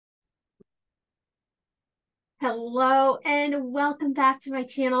Hello and welcome back to my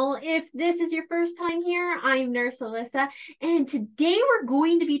channel. If this is your first time here, I'm Nurse Alyssa, and today we're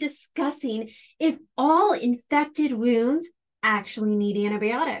going to be discussing if all infected wounds actually need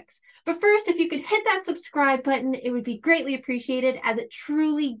antibiotics. But first, if you could hit that subscribe button, it would be greatly appreciated as it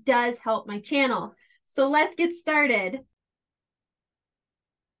truly does help my channel. So let's get started.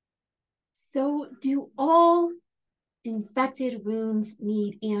 So do all infected wounds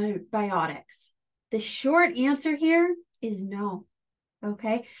need antibiotics? The short answer here is no.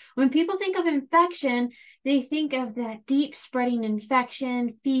 Okay. When people think of infection, they think of that deep spreading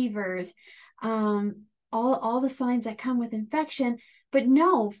infection, fevers, all the signs that come with infection. But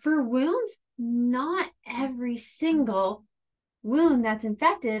no, for wounds, not every single wound that's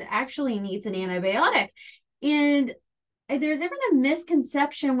infected actually needs an antibiotic. And there's even a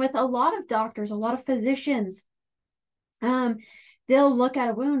misconception with a lot of doctors, a lot of physicians. They'll look at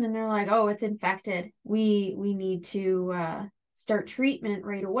a wound and they're like, oh, it's infected. We need to start treatment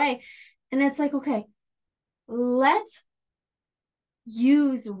right away. And it's like, okay, let's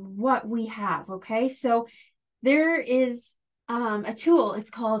use what we have. Okay. So there is a tool. It's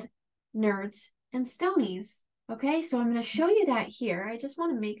called Nerds and Stonies. Okay, so I'm going to show you that here. I just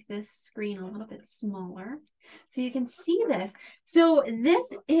want to make this screen a little bit smaller so you can see this. So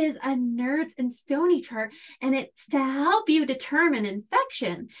this is a Nerds and Stony chart, and it's to help you determine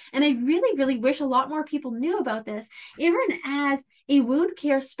infection. And I really, really wish a lot more people knew about this. Even as a wound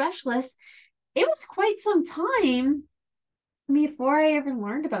care specialist, it was quite some time before I ever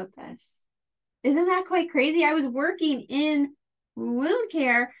learned about this. Isn't that quite crazy? I was working in wound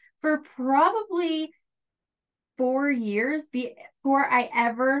care for probably 4 years before I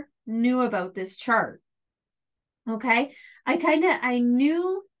ever knew about this chart. Okay. I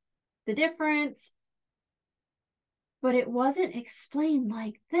knew the difference, but it wasn't explained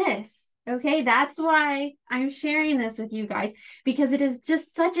like this. Okay. That's why I'm sharing this with you guys, because it is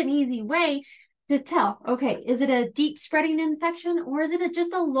just such an easy way to tell, okay, is it a deep spreading infection or is it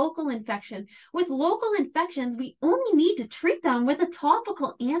just a local infection? With local infections, we only need to treat them with a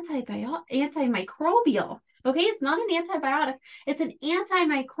topical antimicrobial. Okay, it's not an antibiotic, it's an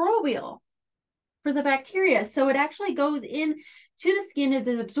antimicrobial for the bacteria. So it actually goes in to the skin, it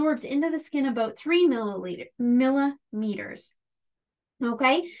absorbs into the skin about 3 millimeters.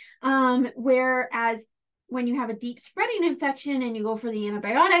 Okay, whereas when you have a deep spreading infection and you go for the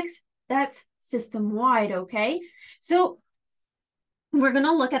antibiotics, that's system wide. Okay, so we're going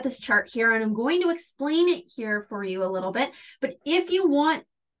to look at this chart here and I'm going to explain it here for you a little bit. But if you want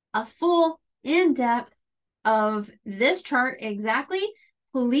a full in-depth of this chart exactly,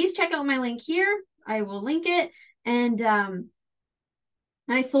 please check out my link here. I will link it, and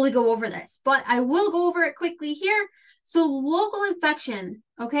I fully go over this, but I will go over it quickly here. So local infection,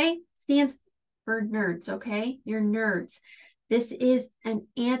 okay, stands for NERDs, okay? Your NERDs. This is an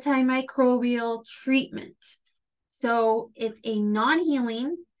antimicrobial treatment. So it's a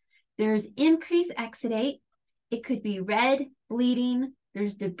non-healing. There's increased exudate. It could be red, bleeding.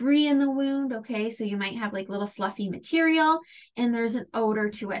 There's debris in the wound, okay? So you might have like little fluffy material, and there's an odor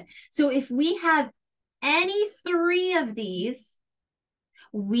to it. So if we have any 3 of these,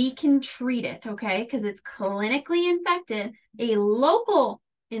 we can treat it, okay? Because it's clinically infected, a local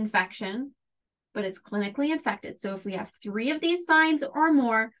infection, but it's clinically infected. So if we have 3 of these signs or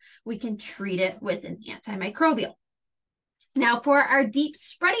more, we can treat it with an antimicrobial. Now for our deep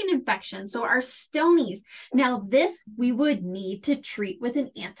spreading infection, so our stonies, now this we would need to treat with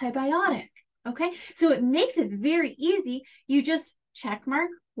an antibiotic, okay? So it makes it very easy. You just check mark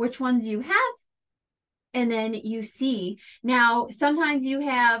which ones you have, and then you see. Now, sometimes you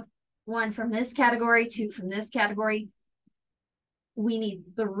have 1 from this category, 2 from this category. We need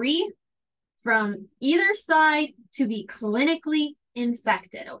 3 from either side to be clinically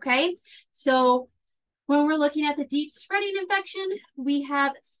infected, okay? So when we're looking at the deep spreading infection, we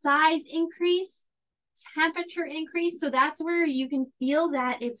have size increase, temperature increase. So that's where you can feel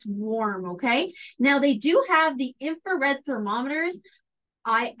that it's warm, okay? Now they do have the infrared thermometers.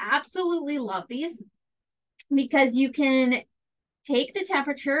 I absolutely love these because you can take the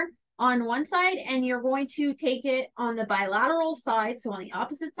temperature on one side and you're going to take it on the bilateral side, so on the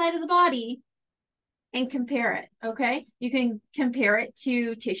opposite side of the body, and compare it, okay? You can compare it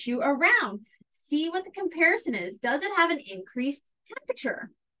to tissue around. See what the comparison is. Does it have an increased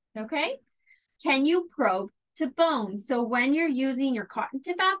temperature? Okay. Can you probe to bone? So when you're using your cotton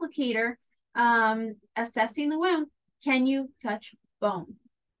tip applicator, assessing the wound, can you touch bone?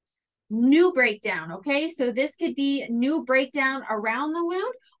 New breakdown. Okay. So this could be new breakdown around the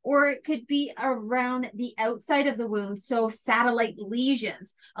wound, or it could be around the outside of the wound. So satellite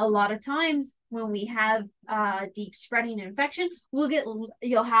lesions. A lot of times when we have deep spreading infection,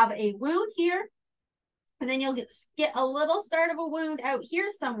 you'll have a wound here, and then you'll get a little start of a wound out here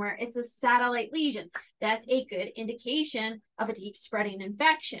somewhere. It's a satellite lesion. That's a good indication of a deep spreading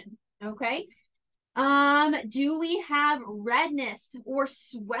infection. Okay. Do we have redness or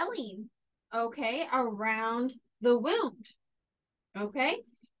swelling, okay, around the wound? Okay.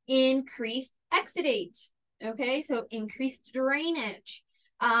 Increased exudate. Okay, so increased drainage.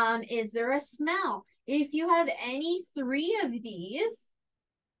 Is there a smell? If you have any three of these,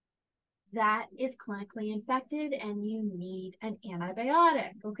 that is clinically infected and you need an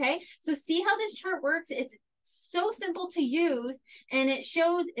antibiotic. Okay, so see how this chart works? It's so simple to use, and it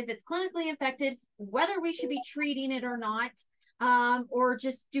shows if it's clinically infected, whether we should be treating it or not, or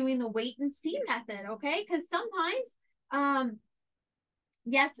just doing the wait and see method. Okay, because sometimes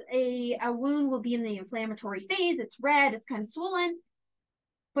yes, a wound will be in the inflammatory phase. It's red, it's kind of swollen,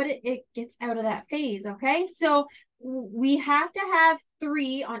 but it gets out of that phase. Okay, so we have to have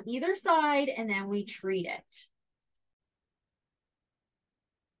 3 on either side, and then we treat it.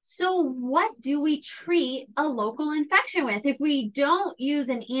 So what do we treat a local infection with? If we don't use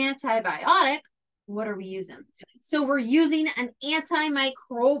an antibiotic, what are we using? So we're using an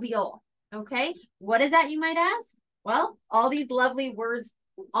antimicrobial. Okay, what is that, you might ask? Well, all these lovely words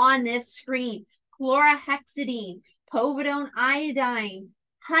on this screen: chlorhexidine, povidone iodine,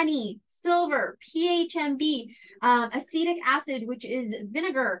 honey, silver, PHMB, acetic acid, which is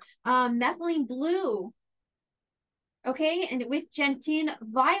vinegar, methylene blue, okay, and with gentian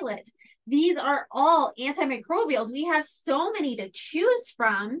violet. These are all antimicrobials. We have so many to choose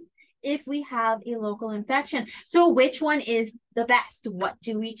from if we have a local infection. So which one is the best? What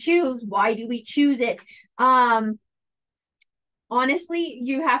do we choose? Why do we choose it? Honestly,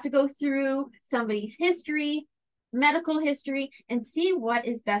 you have to go through somebody's history, medical history, and see what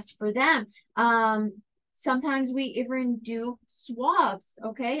is best for them. Sometimes we even do swabs,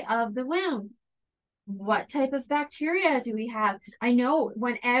 okay, of the wound. What type of bacteria do we have? I know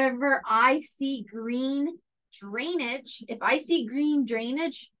whenever I see green drainage, if I see green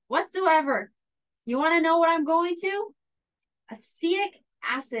drainage whatsoever, you want to know what I'm going to? Acetic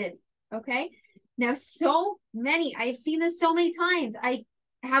acid, okay? Now, I've seen this so many times. I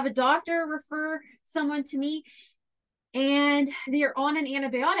have a doctor refer someone to me, and they're on an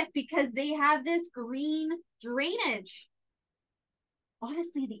antibiotic because they have this green drainage.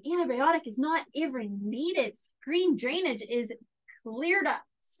 Honestly, the antibiotic is not even needed. Green drainage is cleared up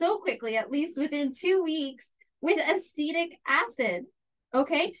so quickly, at least within 2 weeks, with acetic acid.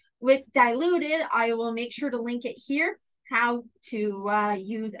 Okay, it's diluted. I will make sure to link it here, how to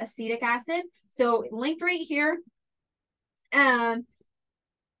use acetic acid. So linked right here. But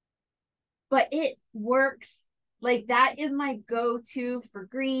it works. Like, that is my go-to for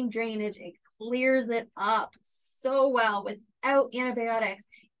green drainage. It clears it up so well without antibiotics.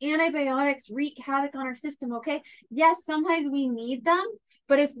 Antibiotics wreak havoc on our system, okay? Yes, sometimes we need them,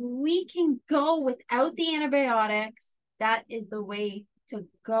 but if we can go without the antibiotics, that is the way to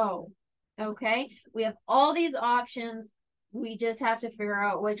go, okay? We have all these options. We just have to figure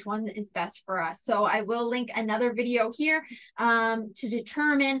out which one is best for us. So I will link another video here to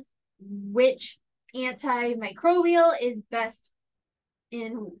determine which antimicrobial is best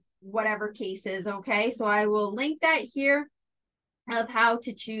in whatever cases, okay? So I will link that here of how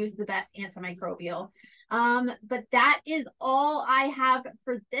to choose the best antimicrobial. But that is all I have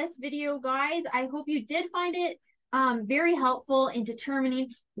for this video, guys. I hope you did find it very helpful in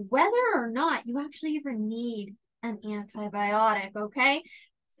determining whether or not you actually ever need an antibiotic, okay?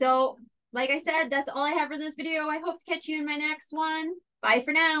 So, like I said, that's all I have for this video. I hope to catch you in my next one. Bye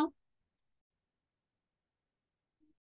for now.